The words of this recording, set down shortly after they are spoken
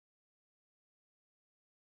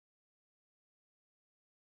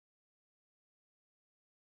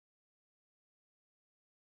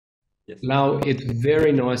Yes. Lau, it's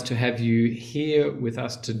very nice to have you here with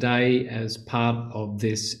us today as part of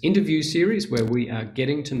this interview series where we are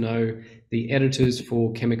getting to know the editors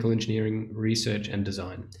for chemical engineering research and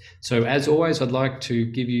design. So, as always, I'd like to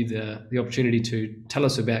give you the opportunity to tell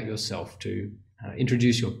us about yourself, to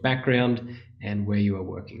introduce your background and where you are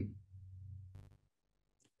working.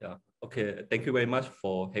 Yeah. Okay. Thank you very much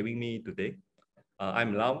for having me today.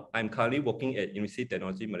 I'm Lau. I'm currently working at University of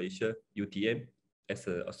Technology Malaysia, UTM, as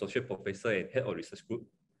an associate professor and head of research group.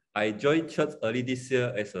 I joined Church early this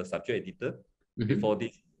year as a subject editor. Mm-hmm. Before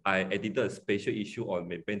this, I edited a special issue on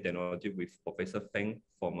membrane technology with Professor Feng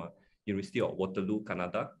from University of Waterloo,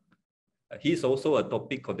 Canada. He is also a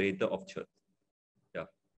topic coordinator of Church. Yeah.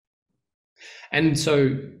 And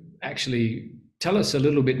so, actually, tell us a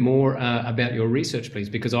little bit more about your research, please,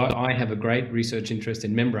 because I have a great research interest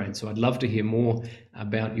in membranes. So I'd love to hear more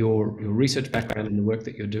about your research background and the work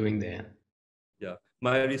that you're doing there. Yeah,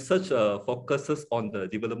 my research focuses on the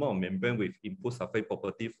development of membrane with improved surface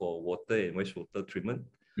property for water and wastewater treatment.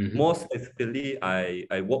 Mm-hmm. More specifically,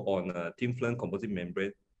 I work on a thin film composite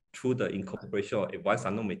membrane through the incorporation of advanced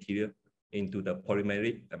unknown material into the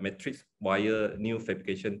polymeric matrix via new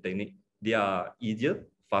fabrication technique. They are easier,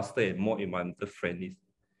 faster, and more environmental friendly.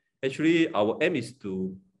 Actually, our aim is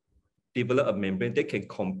to develop a membrane that can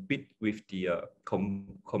compete with the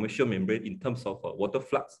commercial membrane in terms of water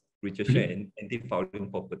flux, rejection, Mm-hmm. and anti-fouling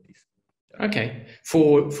properties. Yeah. Okay.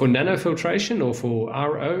 For nanofiltration or for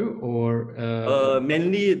RO or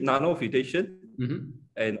Mainly nanofiltration Mhm.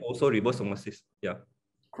 and also reverse osmosis. Yeah.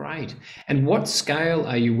 Great. And what scale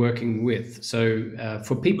are you working with? So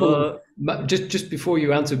for people, Uh, just before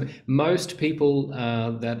you answer, most people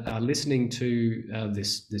that are listening to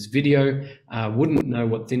this video wouldn't know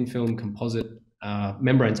what thin film composite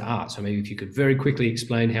membranes are. So maybe if you could very quickly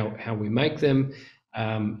explain how we make them,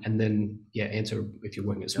 and then answer if you're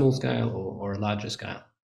working at yeah. small scale or a larger scale.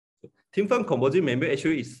 Thin film composite membrane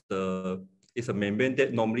actually is a membrane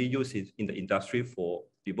that normally used in the industry for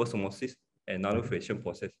reverse osmosis and nanofiltration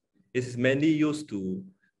process. It is mainly used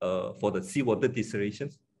for the seawater distillation.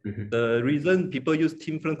 Mhm. The reason people use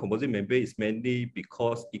thin film composite membrane is mainly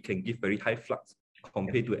because it can give very high flux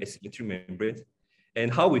compared to asymmetric membranes.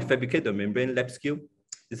 And how we fabricate the membrane lab scale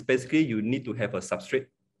is basically you need to have a substrate.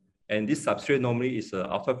 And this substrate normally is an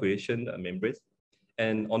ultrafiltration membrane.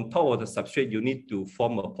 And on top of the substrate, you need to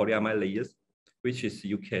form a polyamide layers, which is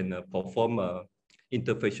you can perform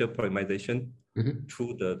interfacial polymerization Mhm.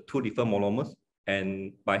 through the two different monomers.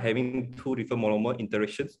 And by having two different monomer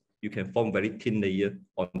interactions, you can form very thin layer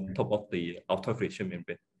on top of the ultrafiltration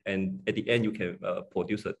membrane. And at the end, you can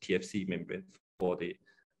produce a TFC membrane for the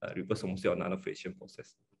reverse osmosis or nanofiltration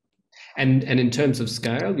process. And in terms of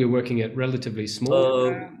scale, you're working at relatively small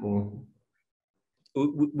Uh, scale or?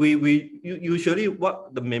 we usually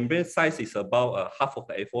what the membrane size is about half of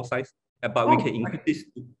the A4 size, but we can Oh, increase this.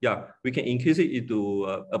 Yeah, we can increase it into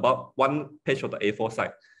about one page of the A4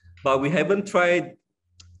 size, but we haven't tried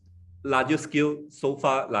larger scale so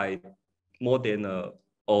far, like more than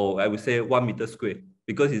or I would say 1 meter square,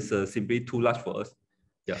 because it's simply too large for us.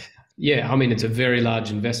 Yeah. yeah, I mean, it's a very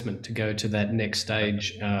large investment to go to that next Yeah.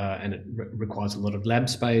 stage, and it requires a lot of lab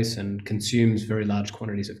space and consumes very large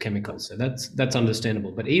quantities of chemicals. So that's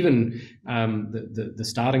understandable. But even the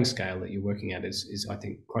starting scale that you're working at is I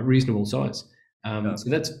think quite reasonable size. Yeah. So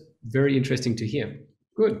that's very interesting to hear.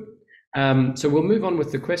 Good. So we'll move on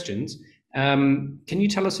with the questions. Can you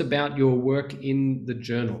tell us about your work in the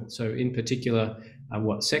journal? So in particular,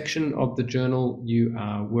 what section of the journal you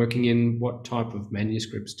are working in? What type of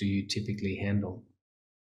manuscripts do you typically handle?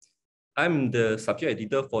 I'm the subject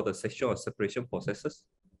editor for the section of separation processes.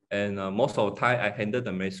 And most of the time, I handle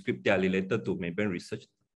the manuscript that are related to membrane research,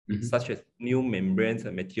 Mhm. such as new membranes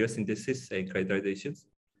and material synthesis and characterizations,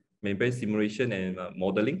 membrane simulation and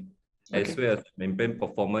modeling, as Okay. well as membrane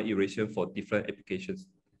performance evaluation for different applications.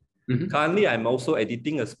 Mhm. Currently, I'm also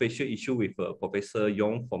editing a special issue with Professor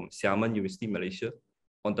Yong from Xiamen University, Malaysia,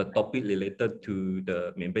 on the topic related to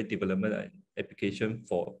the membrane development and application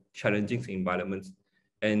for challenging environments.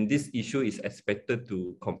 And this issue is expected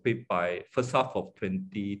to complete by first half of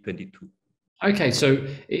 2022. Okay, so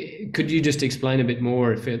could you just explain a bit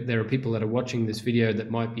more if there are people that are watching this video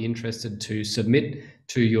that might be interested to submit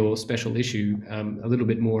to your special issue, a little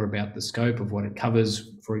bit more about the scope of what it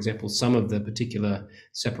covers, for example, some of the particular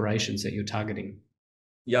separations that you're targeting?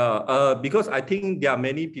 Yeah, because I think there are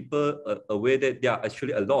many people aware that there are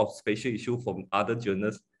actually a lot of special issues from other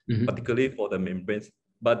journals, Mhm. particularly for the membranes.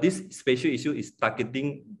 But this special issue is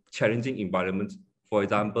targeting challenging environments. For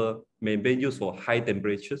example, membrane used for high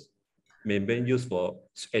temperatures, membrane used for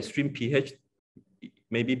extreme pH,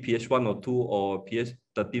 maybe pH 1 or 2 or pH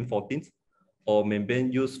 13, 14, or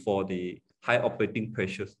membrane used for the high operating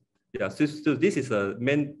pressures. Yeah, so this is a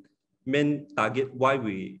main target why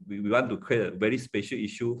we want to create a very special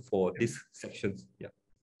issue for these sections. Yeah.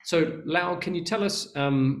 So Lau, can you tell us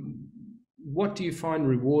what do you find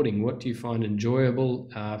rewarding? What do you find enjoyable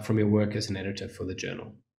from your work as an editor for the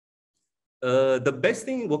journal? The best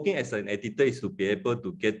thing working as an editor is to be able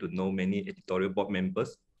to get to know many editorial board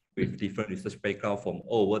members with different research background from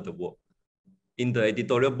all over the world. In the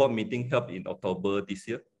editorial board meeting held in October this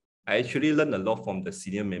year, I actually learned a lot from the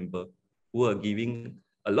senior member who are giving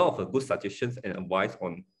a lot of good suggestions and advice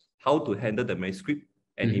on how to handle the manuscript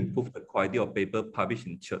and improve the quality of paper published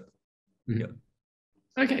in Church. Yeah.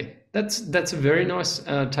 Okay, that's a very nice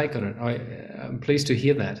take on it. I'm pleased to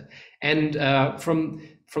hear that. And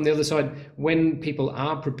from the other side, when people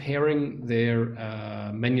are preparing their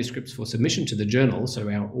manuscripts for submission to the journal, so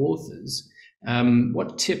our authors,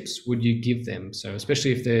 what tips would you give them? So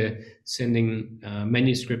especially if they're sending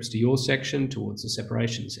manuscripts to your section towards the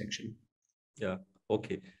separation section. Yeah,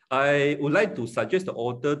 okay. I would like to suggest the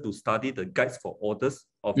author to study the guides for authors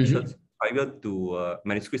of Church prior to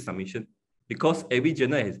manuscript submission, because every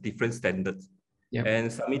journal has different standards. Yep.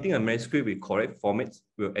 And submitting a manuscript with correct formats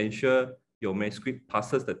will ensure your manuscript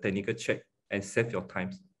passes the technical check and save your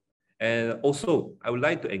time. And also, I would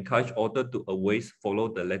like to encourage authors to always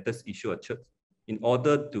follow the latest issue of Church in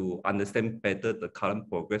order to understand better the current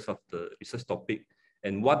progress of the research topic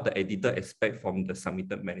and what the editor expects from the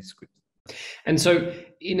submitted manuscript. And so,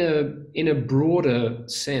 in a broader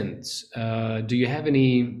sense, do you have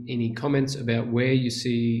any comments about where you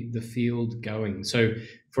see the field going? So,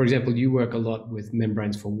 for example, you work a lot with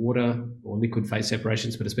membranes for water or liquid phase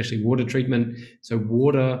separations, but especially water treatment. So,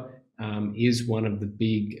 water is one of the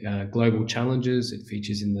big global challenges. It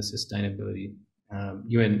features in the sustainability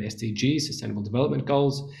UN SDGs, Sustainable Development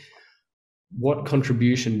Goals. What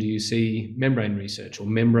contribution do you see membrane research or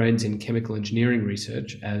membranes in chemical engineering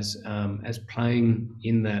research as playing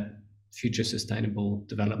in that future sustainable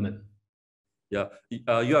development? Yeah,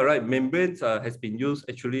 you are right. Membranes has been used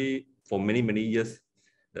actually for many years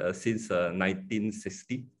since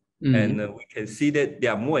 1960, and we can see that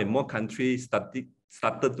there are more and more countries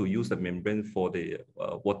started to use the membrane for the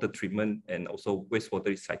water treatment and also wastewater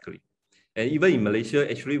recycling. And even in Malaysia,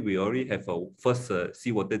 actually, we already have a first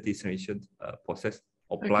seawater desalination process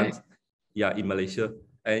or plants, in Malaysia.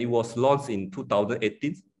 And it was launched in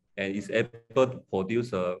 2018, and it's able to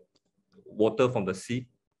produce water from the sea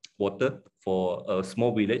water for a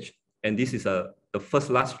small village. And this is the first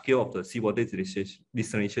large scale of the seawater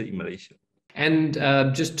desalination in Malaysia. And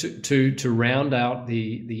just to round out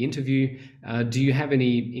the interview, do you have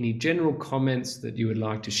any general comments that you would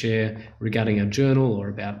like to share regarding our journal or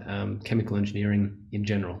about chemical engineering in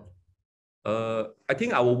general? I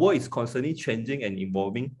think our world is constantly changing and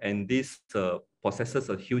evolving, and this possesses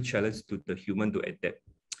a huge challenge to the human to adapt.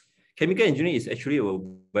 Chemical engineering is actually a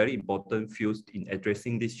very important field in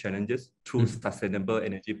addressing these challenges through sustainable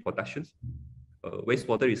energy production,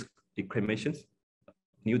 wastewater reclamation,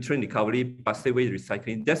 nutrient recovery, plastic waste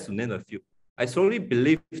recycling, just to name a few. I strongly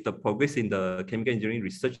believe the progress in the chemical engineering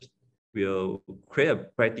research will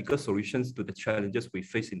create practical solutions to the challenges we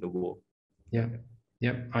face in the world. Yeah,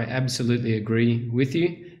 I absolutely agree with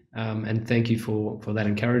you. And thank you for that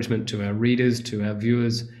encouragement to our readers, to our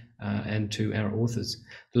viewers, and to our authors.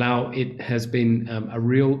 Lau, it has been a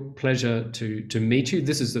real pleasure to meet you.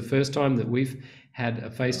 This is the first time that we've had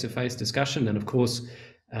a face-to-face discussion, and of course,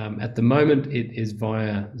 at the moment, it is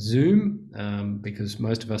via Zoom because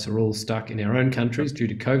most of us are all stuck in our own countries due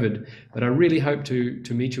to COVID. But I really hope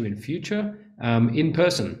to meet you in future in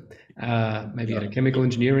person, maybe at a chemical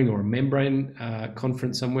engineering or a membrane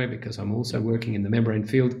conference somewhere, because I'm also working in the membrane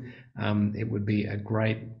field. It would be a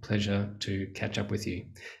great pleasure to catch up with you.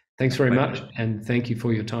 Thanks very much, and thank you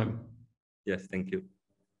for your time. Yes, thank you.